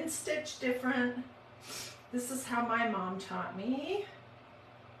end stitch different. This is how my mom taught me.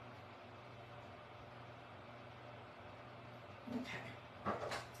 Okay.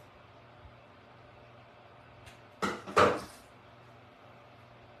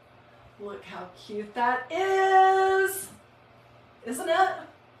 Look how cute that is, isn't it?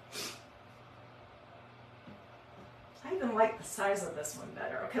 even like the size of this one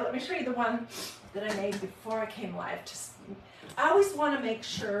better. Okay, let me show you the one that I made before I came live. I always want to make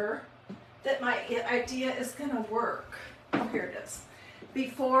sure that my idea is going to work. Oh, here it is.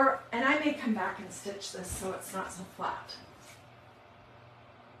 And I may come back and stitch this so it's not so flat.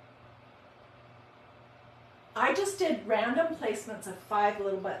 I just did random placements of 5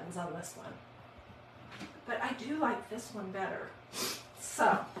 little buttons on this one. But I do like this one better.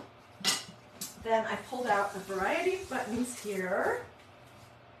 So, then I pulled out a variety of buttons here.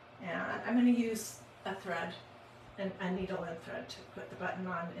 And I'm going to use a thread, a needle and thread to put the button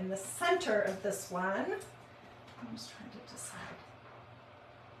on in the center of this one. I'm just trying to decide.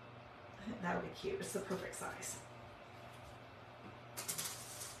 I think that'll be cute. It's the perfect size.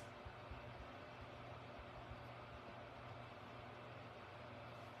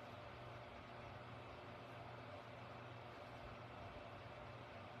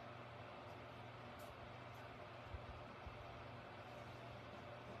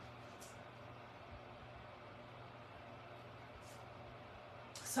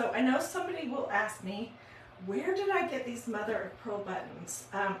 So I know somebody will ask me, where did I get these mother of pearl buttons?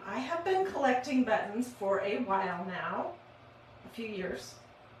 I have been collecting buttons for a while now, a few years,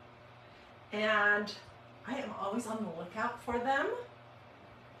 and I am always on the lookout for them.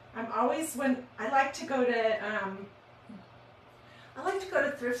 I like to go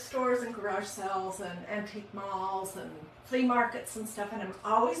to thrift stores and garage sales and antique malls and flea markets and stuff, and I'm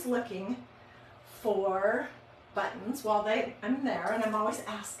always looking for buttons while I'm there, and I'm always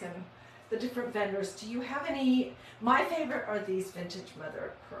asking the different vendors, do you have any? My favorite are these vintage mother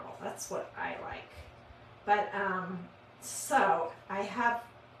of pearl. That's what I like. But so I have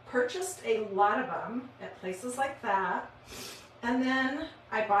purchased a lot of them at places like that, and then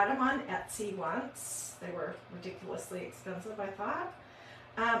I bought them on Etsy once. They were ridiculously expensive, I thought.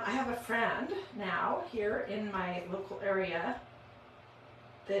 I have a friend now here in my local area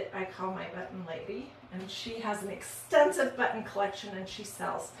that I call my button lady, and she has an extensive button collection, and she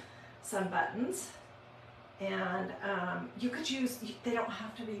sells some buttons. And you could use, they don't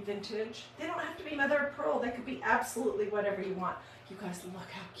have to be vintage, they don't have to be mother of pearl, they could be absolutely whatever you want. You guys, look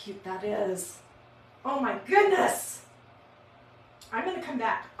how cute that is. Oh my goodness! I'm going to come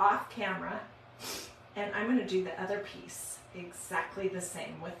back off camera and I'm going to do the other piece exactly the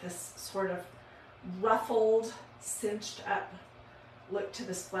same with this sort of ruffled, cinched up look to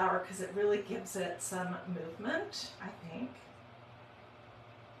this flower, because it really gives it some movement, I think.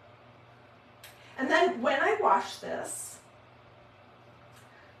 And then when I wash this,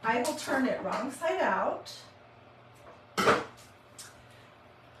 I will turn it wrong side out,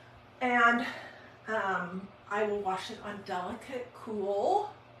 and I will wash it on delicate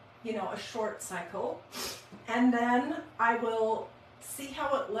cool, you know, a short cycle, and then I will see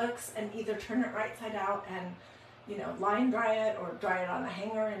how it looks and either turn it right side out and, you know, line dry it or dry it on a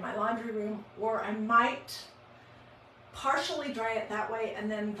hanger in my laundry room, or I might partially dry it that way, and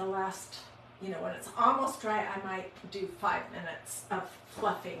then the last, you know, when it's almost dry, I might do 5 minutes of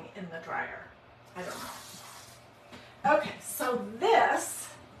fluffing in the dryer. I don't know. Okay, so this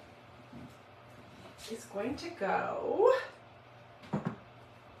is going to go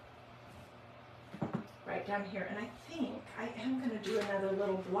right down here, and I think I am going to do another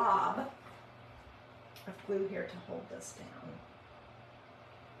little blob of glue here to hold this down.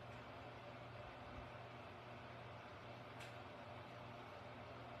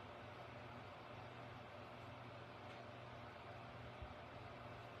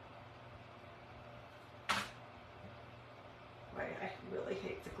 Boy, I really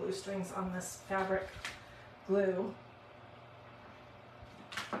hate the glue strings on this fabric glue.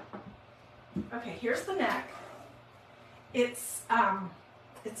 Okay, here's the neck. It's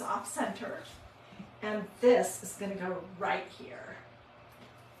off center. And this is going to go right here.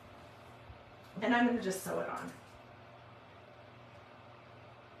 And I'm going to just sew it on.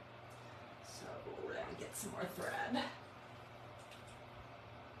 So let me get some more thread.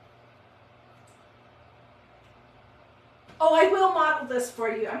 Oh, I will model this for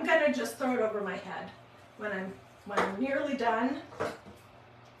you. I'm going to just throw it over my head when I'm nearly done.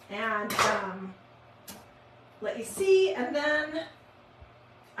 And let you see, and then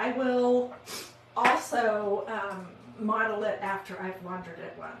I will also model it after I've laundered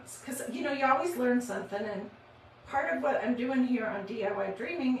it once, because you know, you always learn something, and part of what I'm doing here on DIY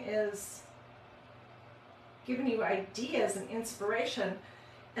Dreaming is giving you ideas and inspiration,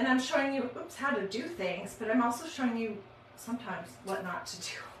 and I'm showing you how to do things, but I'm also showing you sometimes what not to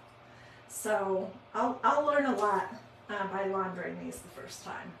do. So I'll learn a lot by laundering these the first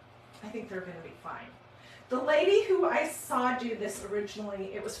time. I think they're going to be fine. The lady who I saw do this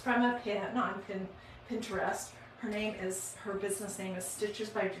originally, it was from a pin on Pinterest. her business name is Stitches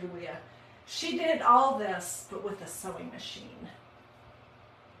by Julia. She did all this, but with a sewing machine.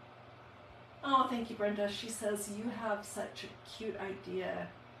 Oh, thank you, Brenda. She says, you have such a cute idea.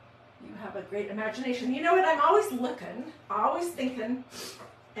 You have a great imagination. You know what? I'm always looking, always thinking,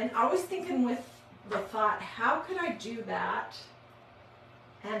 and always thinking with the thought, how could I do that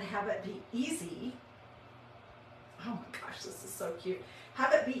and have it be easy? Oh my gosh, this is so cute.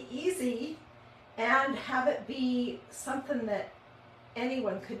 Have it be easy and have it be something that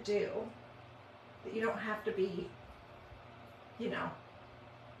anyone could do. That you don't have to be, you know,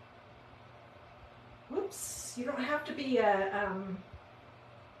 whoops, you don't have to be a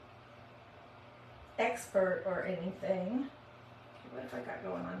expert or anything. Okay, what have I got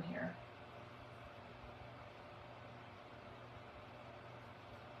going on here?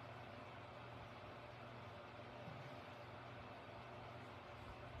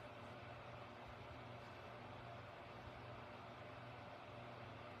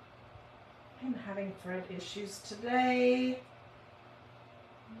 I'm having thread issues today.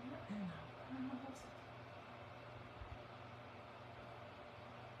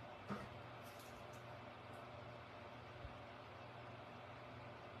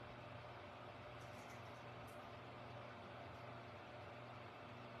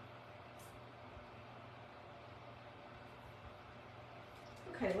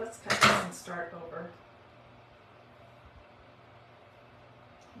 Okay, let's cut this and start over.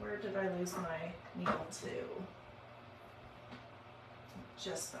 Where did I lose my needle to? It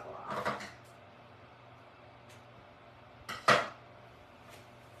just fell off.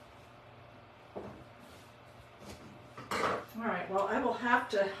 All right, well, I will have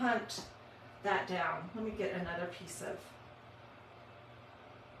to hunt that down. Let me get another piece of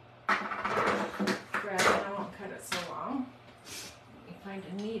thread and I won't cut it so long. Let me find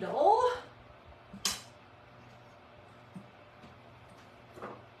a needle.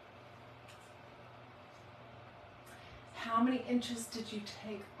 How many inches did you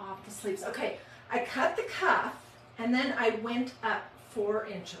take off the sleeves? Okay, I cut the cuff and then I went up 4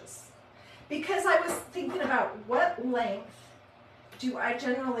 inches because I was thinking about what length do I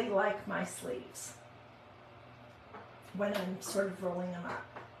generally like my sleeves when I'm sort of rolling them up.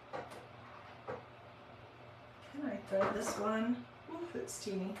 Can I thread this one? Ooh, it's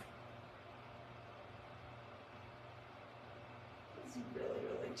teeny. It's really,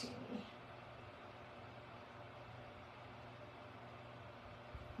 really teeny.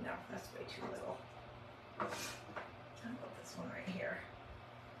 No, that's way too little. How about this one right here?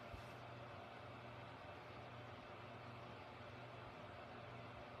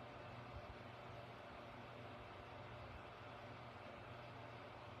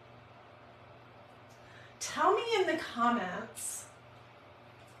 Tell me in the comments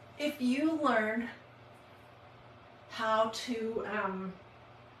if you learned how to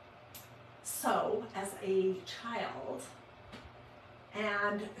sew as a child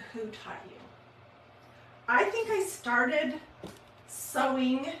and who taught you. I think I started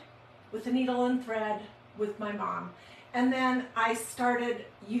sewing with a needle and thread with my mom, and then I started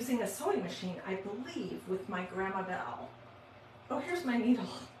using a sewing machine, I believe, with my Grandma Belle. Oh, here's my needle.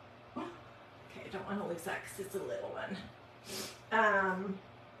 Okay, I don't want to lose that because it's a little one.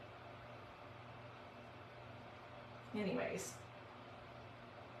 Anyways,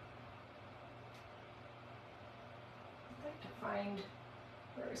 I'd like to find,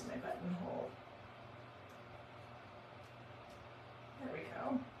 where is my buttonhole? There we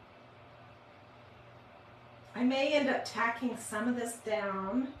go. I may end up tacking some of this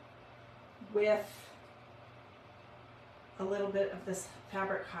down with a little bit of this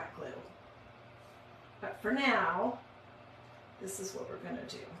fabric hot glue. But for now, this is what we're going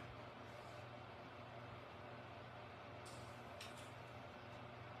to do.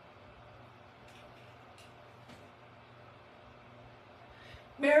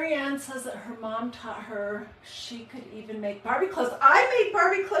 Marianne says that her mom taught her she could even make Barbie clothes. I made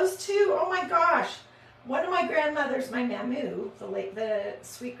Barbie clothes too. Oh my gosh. One of my grandmothers, my Mamu, the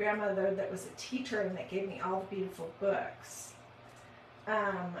sweet grandmother that was a teacher and that gave me all the beautiful books.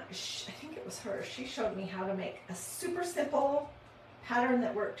 I think it was her. She showed me how to make a super simple pattern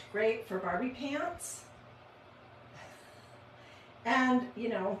that worked great for Barbie pants. And, you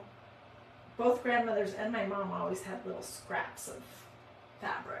know, both grandmothers and my mom always had little scraps of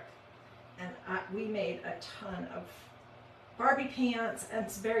fabric, and we made a ton of Barbie pants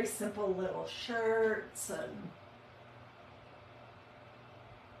and some very simple little shirts. And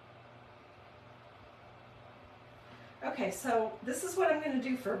okay, so this is what I'm going to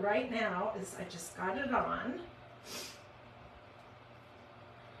do for right now. Is I just got it on.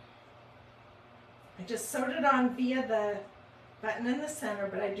 I just sewed it on via the button in the center,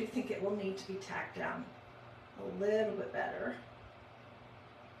 but I do think it will need to be tacked down a little bit better.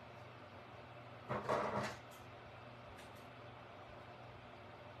 Oh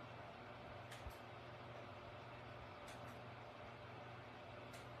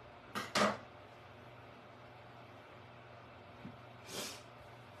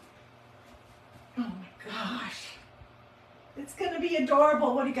my gosh. It's going to be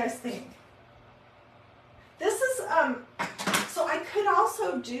adorable. What do you guys think? This is, so I could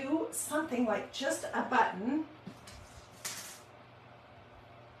also do something like just a button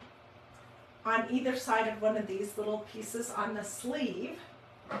on either side of one of these little pieces on the sleeve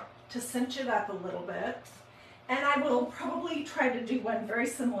to cinch it up a little bit. And I will probably try to do one very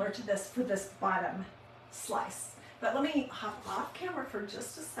similar to this for this bottom slice. But let me hop off camera for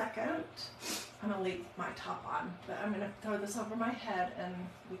just a second. I'm gonna leave my top on, but I'm gonna throw this over my head and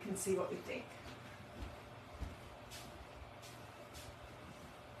we can see what we think.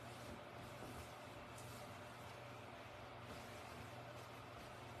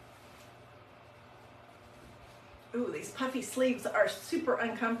 Ooh, these puffy sleeves are super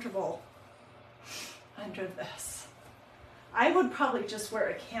uncomfortable under this. I would probably just wear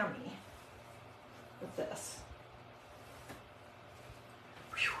a cami with this.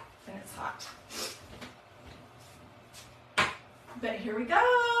 Whew, and it's hot. But here we go.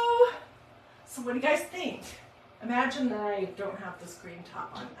 So what do you guys think? Imagine that I don't have this green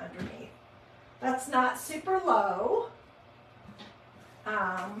top on underneath. That's not super low.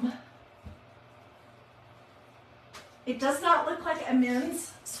 It does not look like a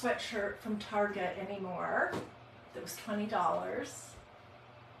men's sweatshirt from Target anymore. It was $20.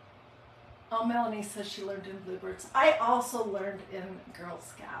 Oh, Melanie says she learned in Bluebirds. I also learned in Girl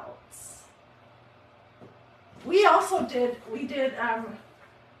Scouts. We also did,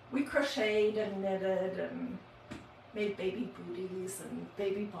 we crocheted and knitted and made baby booties and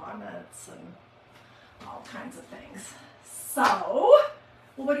baby bonnets and all kinds of things. So,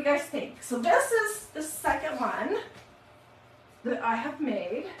 well, what do you guys think? So this is the second one that I have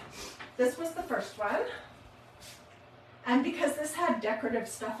made. This was the first one. And because this had decorative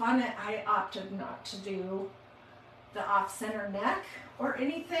stuff on it, I opted not to do the off-center neck or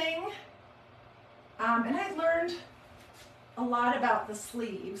anything. And I learned a lot about the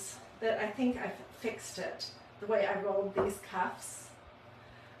sleeves that I think I fixed it, the way I rolled these cuffs.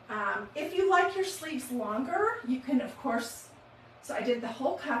 If you like your sleeves longer, you can, of course, so I did the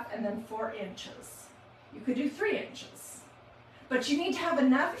whole cuff and then 4 inches. You could do 3 inches. But you need to have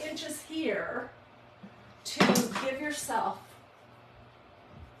enough inches here to give yourself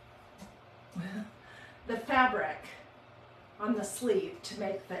the fabric on the sleeve to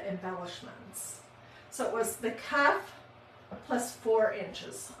make the embellishments. So it was the cuff plus 4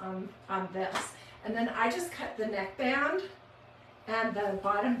 inches on this. And then I just cut the neckband and the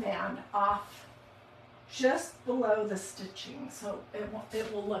bottom band off just below the stitching. So it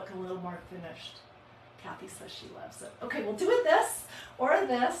will look a little more finished. Kathy says she loves it. Okay, we'll do it this or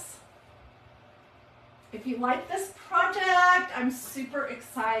this. If you like this project, I'm super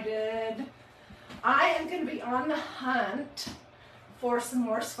excited. I am going to be on the hunt for some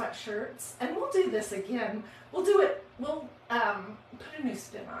more sweatshirts, and we'll do this again. We'll do it, we'll put a new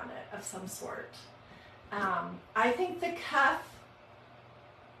spin on it of some sort. I think the cuff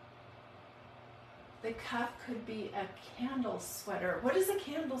could be a candle sweater. What is a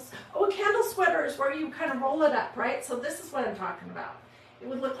candle? Oh, a candle sweater is where you kind of roll it up, right? So this is what I'm talking about. It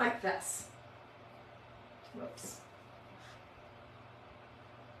would look like this. Whoops.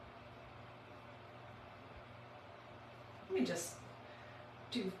 Let me just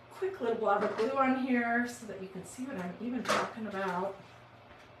do a quick little blob of glue on here so that you can see what I'm even talking about.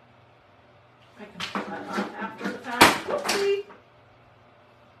 I can pull that off after the fact. Whoopsie.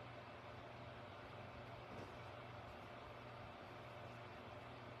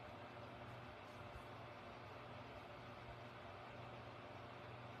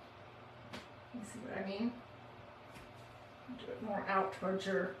 You see what I mean? Do it more out towards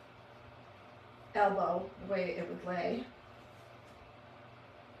your elbow, the way it would lay.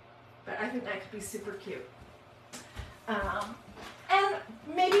 But I think that could be super cute. And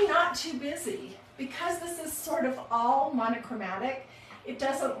maybe not too busy. Because this is sort of all monochromatic, it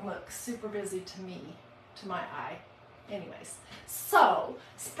doesn't look super busy to me, to my eye. Anyways, so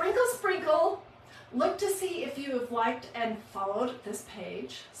sprinkle, sprinkle. Look to see if you have liked and followed this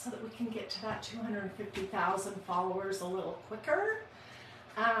page so that we can get to that 250,000 followers a little quicker.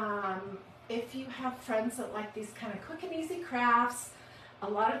 If you have friends that like these kind of quick and easy crafts, a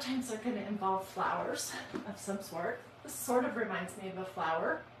lot of times they're going to involve flowers of some sort. This sort of reminds me of a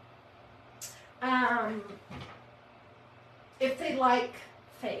flower. If they like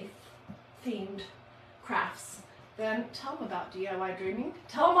faith-themed crafts, then tell them about DIY Dreaming.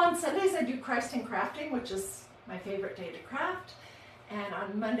 Tell them on Sundays I do Christ in Crafting, which is my favorite day to craft. And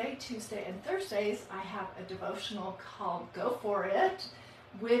on Monday, Tuesday, and Thursdays, I have a devotional called Go For It,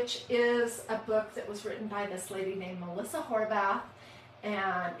 which is a book that was written by this lady named Melissa Horvath.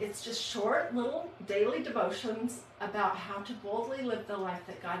 And it's just short little daily devotions about how to boldly live the life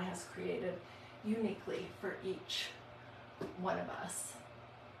that God has created uniquely for each one of us.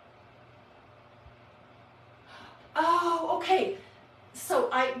 Oh, okay. So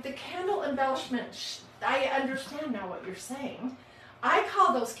the candle embellishment, I understand now what you're saying. I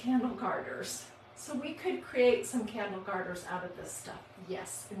call those candle garters. So we could create some candle garters out of this stuff.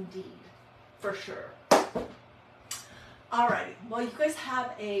 Yes, indeed. For sure. Alrighty. Well, you guys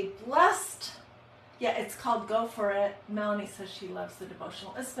have a blessed, yeah, it's called Go For It. Melanie says she loves the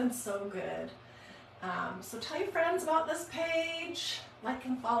devotional. It's been so good. So tell your friends about this page. Like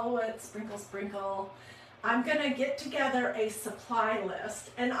and follow it. Sprinkle, sprinkle. I'm going to get together a supply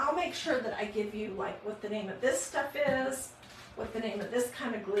list, and I'll make sure that I give you like what the name of this stuff is, what the name of this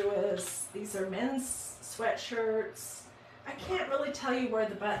kind of glue is. These are men's sweatshirts. I can't really tell you where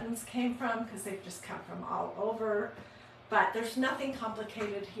the buttons came from because they've just come from all over, but there's nothing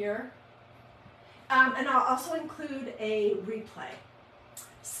complicated here. And I'll also include a replay.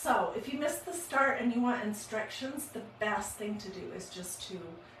 So if you missed the start and you want instructions, the best thing to do is just to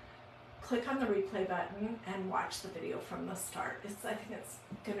click on the replay button and watch the video from the start. I think it's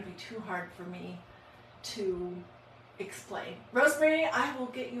going to be too hard for me to explain. Rosemary, I will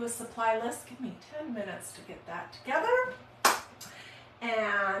get you a supply list. Give me 10 minutes to get that together.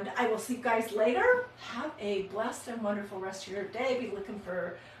 And I will see you guys later. Have a blessed and wonderful rest of your day. Be looking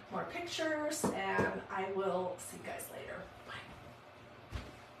for more pictures, and I will see you guys later. Bye.